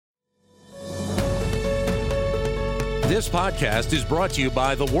This podcast is brought to you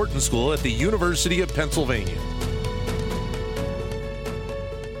by the Wharton School at the University of Pennsylvania.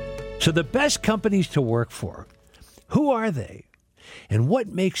 So the best companies to work for, who are they? And what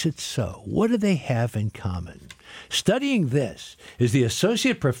makes it so? What do they have in common? Studying this is the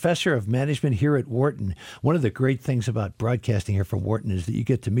Associate Professor of Management here at Wharton. One of the great things about broadcasting here from Wharton is that you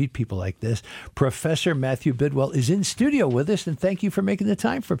get to meet people like this. Professor Matthew Bidwell is in studio with us, and thank you for making the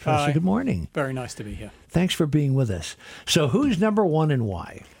time for Professor. Hi. Good morning. Very nice to be here. Thanks for being with us. So who's number one and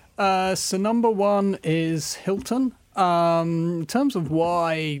why? So number one is Hilton. In terms of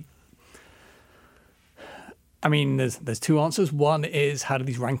why, I mean, there's two answers. One is, how do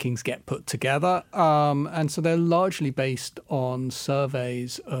these rankings get put together? And so they're largely based on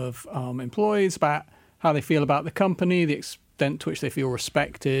surveys of employees about how they feel about the company, the extent to which they feel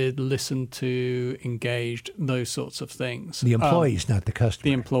respected, listened to, engaged, those sorts of things. The employees, not the customer.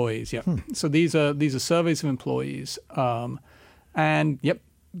 The employees, yeah. So these are surveys of employees, and yep,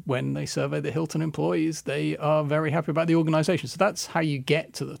 when they survey the Hilton employees, they are very happy about the organization. So that's how you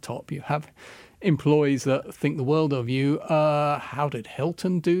get to the top. You have employees that think the world of you. How did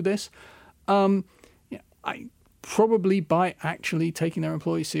Hilton do this? Probably by actually taking their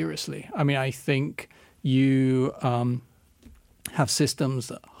employees seriously. I mean, I think you have systems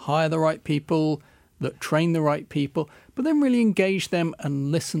that hire the right people, that train the right people, but then really engage them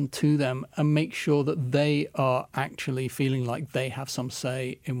and listen to them and make sure that they are actually feeling like they have some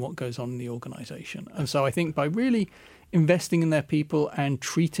say in what goes on in the organization. And so I think by really investing in their people and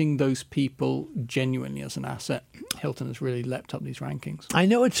treating those people genuinely as an asset, Hilton has really leapt up these rankings. I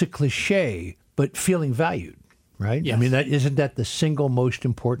know it's a cliche, but feeling valued, right? Yes. I mean, isn't that the single most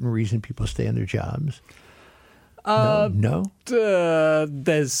important reason people stay in their jobs? No?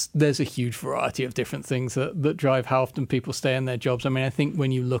 There's a huge variety of different things that drive how often people stay in their jobs. I mean, I think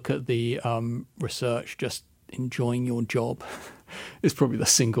when you look at the research, just enjoying your job is probably the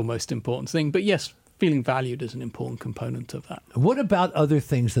single most important thing. But yes, feeling valued is an important component of that. What about other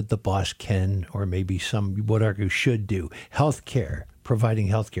things that the boss can, or maybe some would argue should do? Healthcare, providing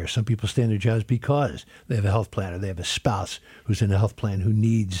healthcare. Some people stay in their jobs because they have a health plan, or they have a spouse who's in a health plan who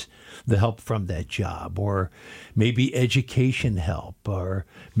needs the help from that job, or maybe education help, or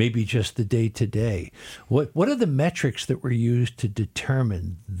maybe just the day-to-day. What are the metrics that were used to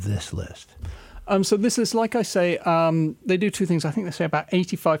determine this list? So this is, like I say, they do two things. I think they say about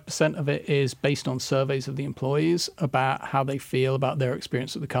 85% of it is based on surveys of the employees about how they feel about their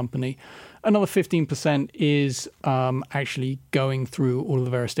experience at the company. Another 15% is actually going through all of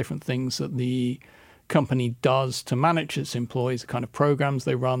the various different things that the company does to manage its employees, the kind of programs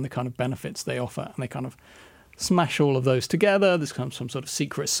they run, the kind of benefits they offer, and they kind of smash all of those together. There's kind of some sort of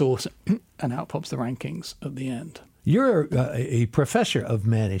secret sauce, and out pops the rankings at the end. You're a professor of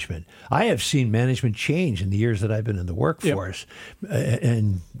management. I have seen management change in the years that I've been in the workforce. Yep.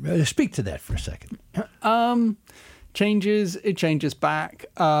 And speak to that for a second. It changes back.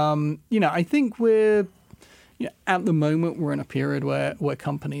 I think at the moment we're in a period where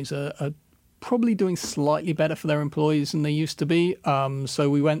companies are probably doing slightly better for their employees than they used to be.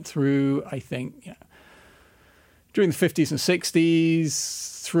 So we went through, I think, during the 50s and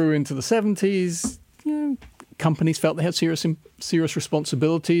 60s, through into the 70s, companies felt they had serious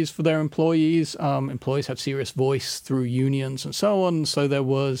responsibilities for their employees. Employees had serious voice through unions and so on. So there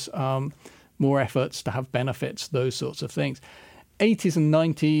was more efforts to have benefits, those sorts of things. 80s and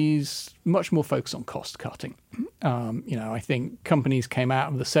 90s, much more focus on cost cutting. I think companies came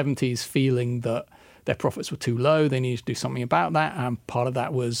out of the 70s feeling that their profits were too low. They needed to do something about that. And part of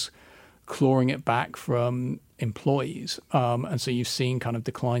that was clawing it back from employees. And so you've seen kind of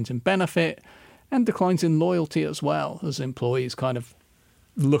declines in benefit and declines in loyalty as well, as employees kind of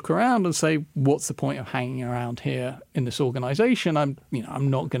look around and say, what's the point of hanging around here in this organization? I'm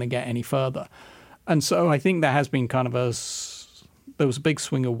not going to get any further. And so I think there has been kind of there was a big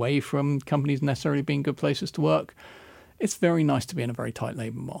swing away from companies necessarily being good places to work. It's very nice to be in a very tight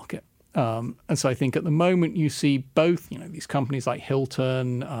labor market. And so I think at the moment you see both, these companies like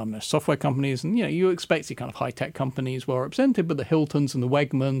Hilton, there's software companies, and, you expect the kind of high-tech companies well represented, but the Hiltons and the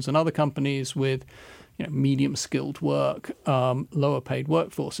Wegmans and other companies with, medium-skilled work, lower-paid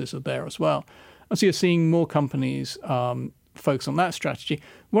workforces are there as well. And so you're seeing more companies focus on that strategy.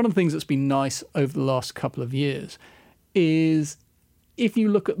 One of the things that's been nice over the last couple of years is if you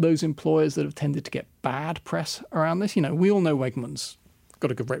look at those employers that have tended to get bad press around this, we all know Wegmans got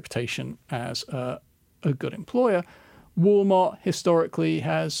a good reputation as a good employer. Walmart historically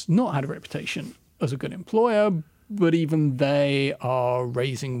has not had a reputation as a good employer, but even they are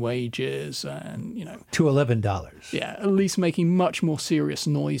raising wages and, to $11. Yeah, at least making much more serious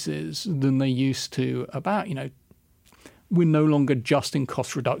noises than they used to about, we're no longer just in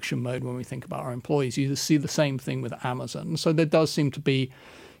cost reduction mode when we think about our employees. You see the same thing with Amazon. So there does seem to be,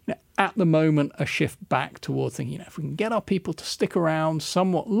 at the moment, a shift back towards thinking, if we can get our people to stick around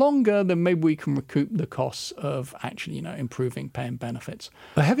somewhat longer, then maybe we can recoup the costs of actually, improving pay and benefits.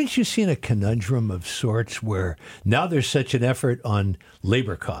 But haven't you seen a conundrum of sorts where now there's such an effort on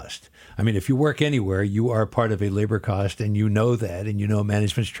labor cost? I mean, if you work anywhere, you are part of a labor cost, and you know that, and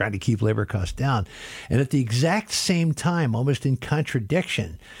management's trying to keep labor costs down. And at the exact same time, almost in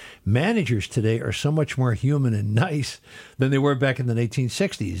contradiction, managers today are so much more human and nice than they were back in the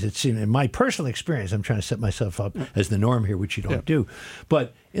 1960s. It's in my personal experience. I'm trying to set myself up as the norm here, which you don't do.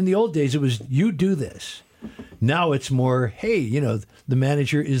 But in the old days, it was, you do this. Now it's more, hey, the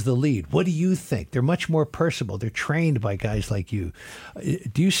manager is the lead. What do you think? They're much more personable. They're trained by guys like you.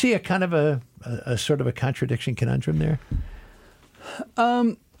 Do you see a kind of a sort of a contradiction conundrum there?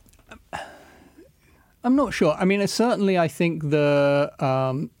 I'm not sure. I mean, certainly I think there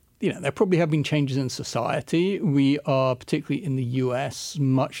probably have been changes in society. We are, particularly in the US,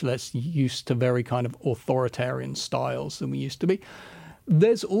 much less used to very kind of authoritarian styles than we used to be.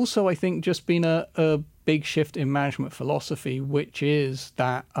 There's also, I think, just been a big shift in management philosophy, which is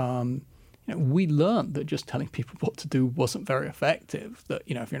that we learned that just telling people what to do wasn't very effective. That,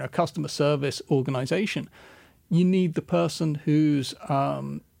 if you're in a customer service organization, you need the person who's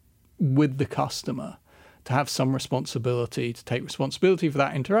with the customer to have some responsibility, to take responsibility for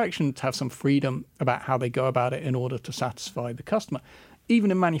that interaction, to have some freedom about how they go about it in order to satisfy the customer. Even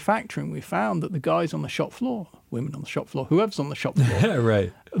in manufacturing, we found that the guys on the shop floor, women on the shop floor, whoever's on the shop floor,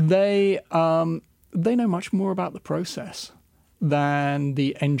 right, they know much more about the process than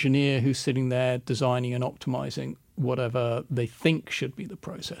the engineer who's sitting there designing and optimizing whatever they think should be the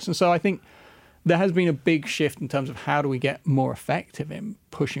process. And so I think there has been a big shift in terms of how do we get more effective in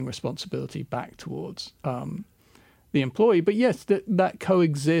pushing responsibility back towards the employee. But yes, that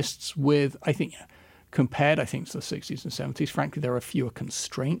coexists with, I think, compared, to the 60s and 70s, frankly, there are fewer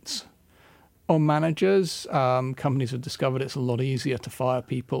constraints on managers. Companies have discovered it's a lot easier to fire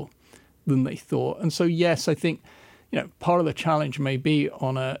people than they thought. And so, yes, I think, part of the challenge may be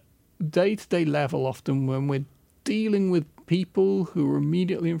on a day-to-day level, often when we're dealing with people who are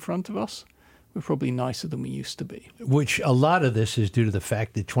immediately in front of us, we're probably nicer than we used to be. Which a lot of this is due to the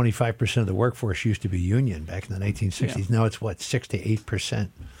fact that 25% of the workforce used to be union back in the 1960s. Yeah. Now it's 6 to 8%.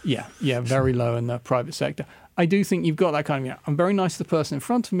 Yeah, very low in the private sector. I do think you've got that kind of, I'm very nice to the person in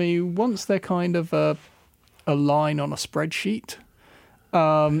front of me. Once they're kind of a line on a spreadsheet,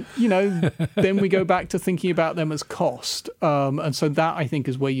 then we go back to thinking about them as cost. And so that, I think,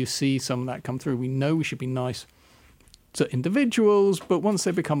 is where you see some of that come through. We know we should be nice to individuals, but once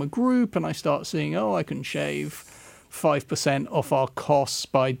they become a group and I start seeing, I can shave 5% off our costs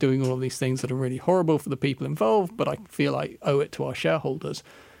by doing all of these things that are really horrible for the people involved, but I feel I owe it to our shareholders,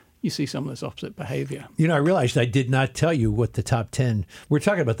 you see some of this opposite behavior. I realized I did not tell you what the top 10, we're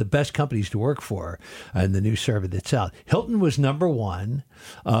talking about the best companies to work for in the new survey that's out. Hilton was number one.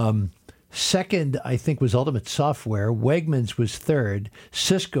 Second, I think, was Ultimate Software. Wegmans was third.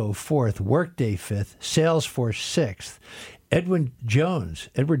 Cisco fourth. Workday fifth. Salesforce sixth. Edward Jones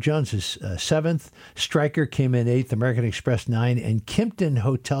is seventh. Stryker came in eighth. American Express 9. And Kimpton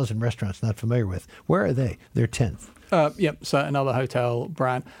Hotels and Restaurants, not familiar with. Where are they? They're 10th. So another hotel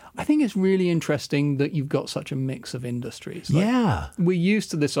brand. I think it's really interesting that you've got such a mix of industries. We're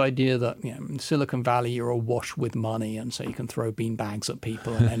used to this idea that in Silicon Valley you're awash with money, and so you can throw bean bags at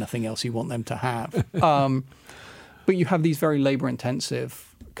people and anything else you want them to have. But you have these very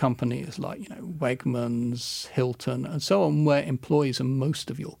labor-intensive companies like Wegmans, Hilton, and so on, where employees are most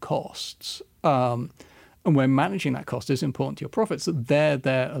of your costs. And where managing that cost is important to your profits, that they're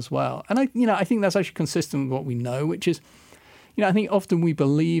there as well. And I think that's actually consistent with what we know, which is, I think often we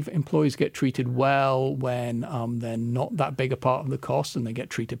believe employees get treated well when they're not that big a part of the cost, and they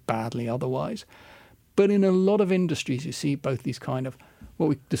get treated badly otherwise. But in a lot of industries, you see both these kind of what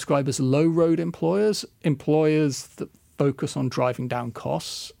we describe as low-road employers that focus on driving down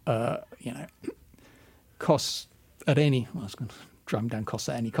costs, costs at any. Well, I was going to driving down costs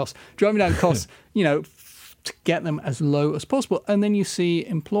at any cost. Driving down costs, to get them as low as possible. And then you see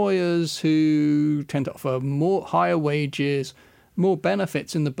employers who tend to offer higher wages, more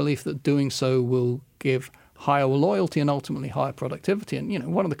benefits, in the belief that doing so will give higher loyalty and ultimately higher productivity.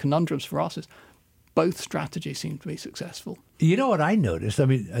 And, one of the conundrums for us is both strategies seem to be successful. You know what I noticed? I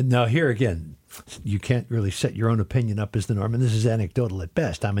mean, now here again, you can't really set your own opinion up as the norm, and this is anecdotal at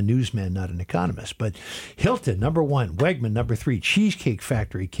best. I'm a newsman, not an economist. But Hilton, number one. Wegman, number 3. Cheesecake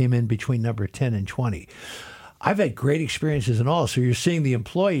Factory came in between number 10 and 20. I've had great experiences and all. So you're seeing the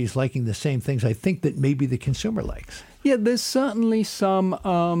employees liking the same things I think that maybe the consumer likes. Yeah, there's certainly some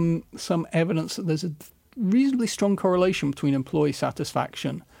evidence that there's a reasonably strong correlation between employee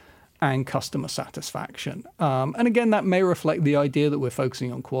satisfaction and customer satisfaction. And again, that may reflect the idea that we're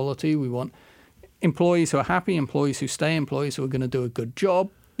focusing on quality. We want employees who are happy, employees who stay, employees who are going to do a good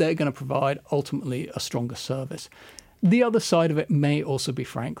job. They're going to provide ultimately a stronger service. The other side of it may also be,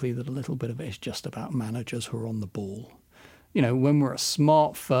 frankly, that a little bit of it is just about managers who are on the ball. You know, when we're a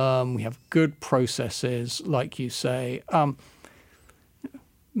smart firm, we have good processes, like you say.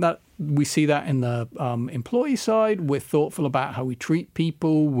 That we see that in the employee side. We're thoughtful about how we treat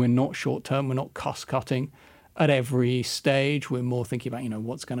people. We're not short-term. We're not cost-cutting at every stage. We're more thinking about,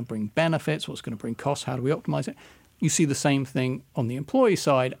 what's going to bring benefits, what's going to bring costs, how do we optimize it. You see the same thing on the employee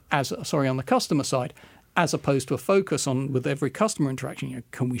side, on the customer side, as opposed to a focus on, with every customer interaction,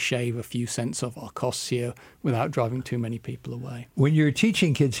 can we shave a few cents off our costs here without driving too many people away? When you're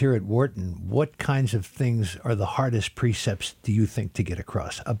teaching kids here at Wharton, what kinds of things are the hardest precepts do you think to get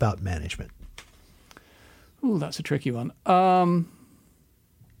across about management? Ooh, that's a tricky one.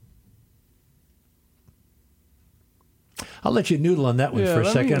 I'll let you noodle on that one for a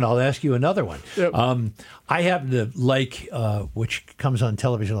second. I'll ask you another one. Yep. I happen to like, which comes on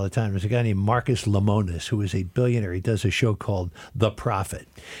television all the time, there's a guy named Marcus Lemonis, who is a billionaire. He does a show called The Profit,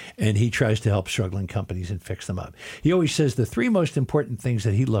 and he tries to help struggling companies and fix them up. He always says the three most important things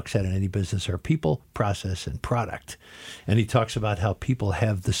that he looks at in any business are people, process, and product. And he talks about how people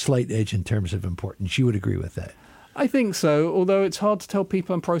have the slight edge in terms of importance. You would agree with that? I think so, although it's hard to tell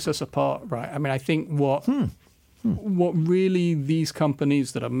people and process apart, right? I mean, I think what really these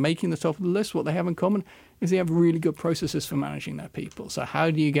companies that are making the top of the list, what they have in common is they have really good processes for managing their people. So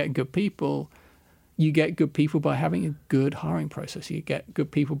how do you get good people? You get good people by having a good hiring process. You get good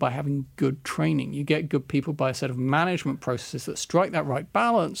people by having good training. You get good people by a set of management processes that strike that right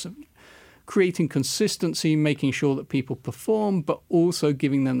balance of creating consistency, making sure that people perform, but also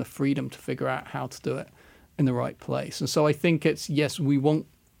giving them the freedom to figure out how to do it in the right place. And so I think it's, yes, we want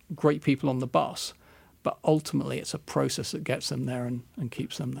great people on the bus, but ultimately, it's a process that gets them there and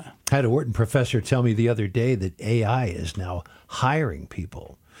keeps them there. I had a Wharton professor tell me the other day that AI is now hiring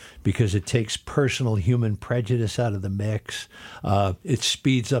people because it takes personal human prejudice out of the mix. It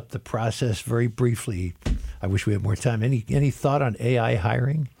speeds up the process. Very briefly, I wish we had more time. Any thought on AI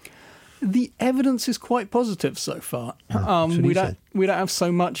hiring? The evidence is quite positive so far. We don't have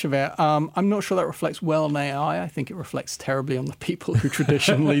so much of it. I'm not sure that reflects well on AI. I think it reflects terribly on the people who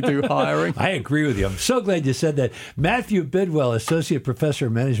traditionally do hiring. I agree with you. I'm so glad you said that. Matthew Bidwell, Associate Professor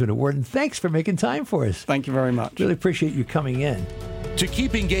of Management at Wharton, thanks for making time for us. Thank you very much. Really appreciate you coming in. To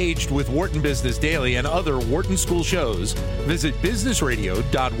keep engaged with Wharton Business Daily and other Wharton School shows, visit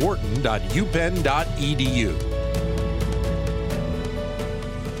businessradio.wharton.upenn.edu.